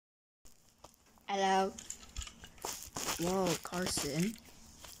Hello. Whoa, Carson.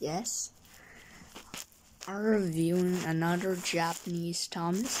 Yes? Are you reviewing another Japanese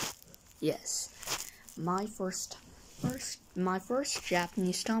Thomas? Yes. My first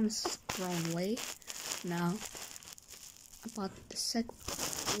Japanese Thomas is thrown away. Now, about the second.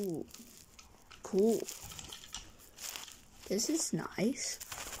 Ooh, cool. This is nice.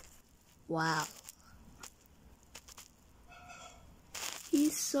 Wow.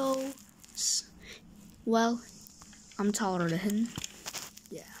 He's so. Well, I'm taller than him.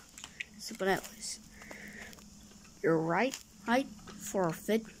 Yeah. So, but anyways, you're right for a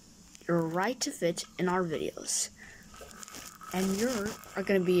fit. You're right to fit in our videos, and you're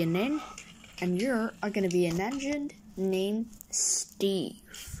gonna be an engine named Steve.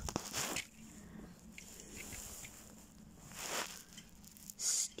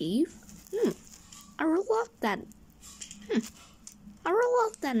 Steve? I really love that. I really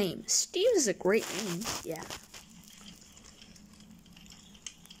love that name. Steve is a great name. Yeah.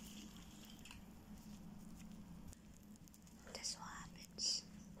 That's what happens.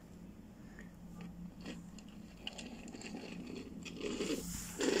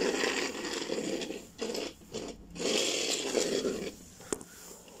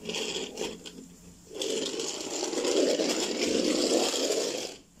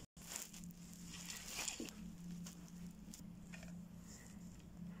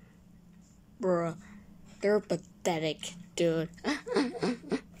 Bruh, they're pathetic, dude.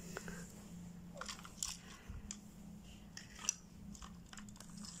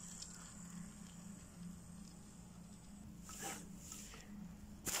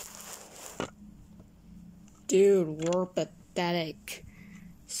 Dude, we're pathetic.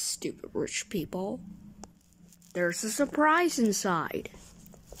 Stupid rich people. There's a surprise inside.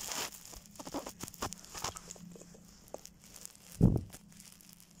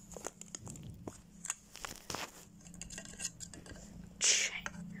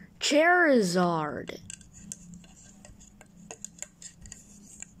 Charizard.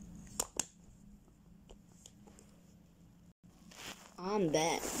 I'm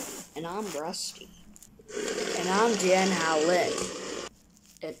Ben, and I'm Rusty, and I'm Jen Howlett,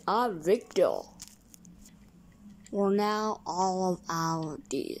 and I'm Victor. We're now all of our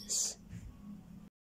ideas.